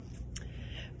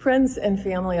Friends and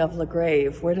family of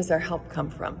LaGrave, where does our help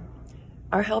come from?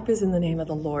 Our help is in the name of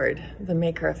the Lord, the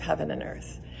maker of heaven and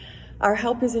earth. Our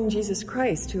help is in Jesus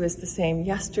Christ, who is the same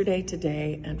yesterday,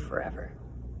 today, and forever.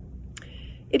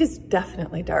 It is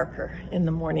definitely darker in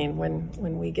the morning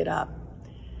when we get up.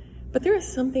 But there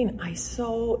is something I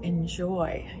so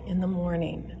enjoy in the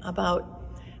morning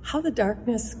about how the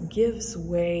darkness gives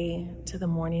way to the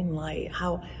morning light,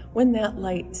 how when that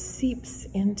light seeps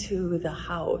into the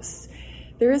house,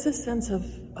 there is a sense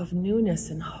of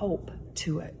newness and hope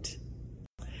to it.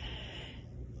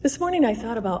 This morning I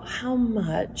thought about how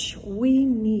much we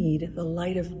need the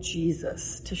light of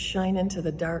Jesus to shine into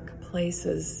the dark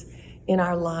places in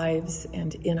our lives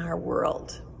and in our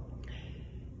world.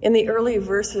 In the early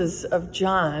verses of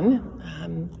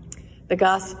John, the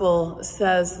gospel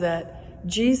says that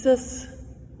Jesus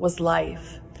was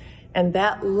life, and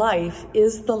that life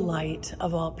is the light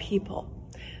of all people.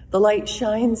 The light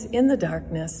shines in the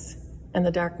darkness, and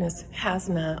the darkness has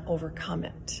not overcome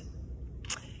it.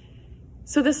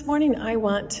 So this morning, I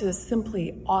want to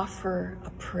simply offer a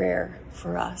prayer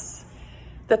for us,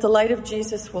 that the light of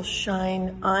Jesus will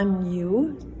shine on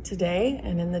you today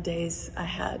and in the days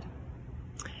ahead.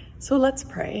 So let's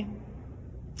pray.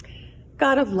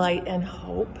 God of light and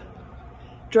hope,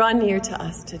 draw near to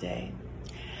us today,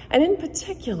 and in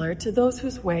particular to those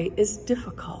whose way is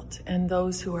difficult and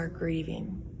those who are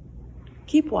grieving.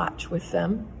 Keep watch with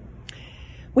them.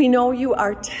 We know you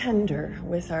are tender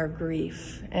with our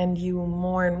grief, and you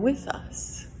mourn with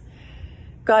us.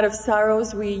 God of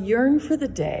sorrows, we yearn for the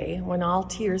day when all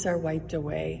tears are wiped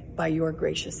away by your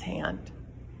gracious hand.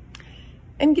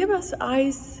 And give us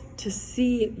eyes to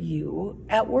see you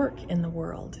at work in the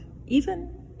world,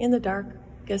 even in the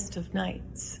darkest of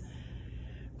nights.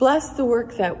 Bless the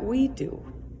work that we do.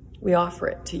 We offer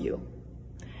it to you.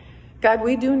 God,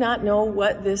 we do not know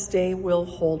what this day will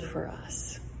hold for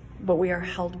us, but we are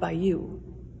held by you,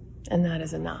 and that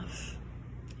is enough.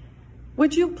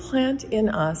 Would you plant in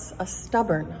us a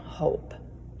stubborn hope,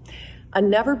 a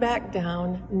never back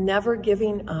down, never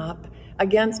giving up,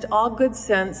 against all good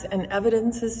sense and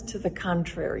evidences to the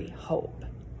contrary hope?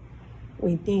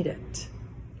 We need it.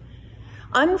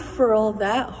 Unfurl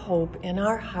that hope in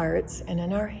our hearts and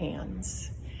in our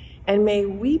hands, and may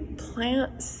we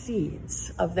plant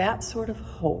seeds of that sort of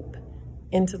hope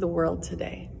into the world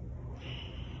today.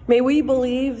 May we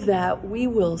believe that we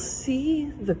will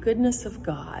see the goodness of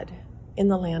God in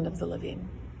the land of the living.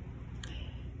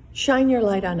 Shine your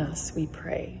light on us, we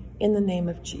pray, in the name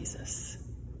of Jesus.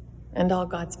 And all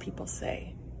God's people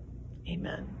say,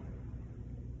 amen.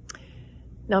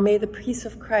 Now may the peace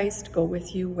of Christ go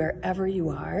with you wherever you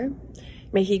are.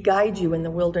 May he guide you in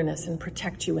the wilderness and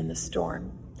protect you in the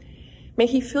storm. May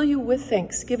he fill you with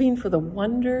thanksgiving for the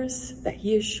wonders that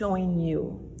he is showing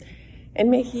you.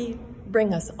 And may he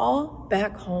bring us all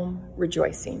back home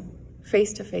rejoicing,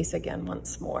 face to face again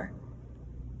once more.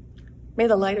 May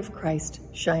the light of Christ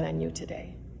shine on you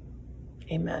today.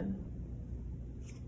 Amen.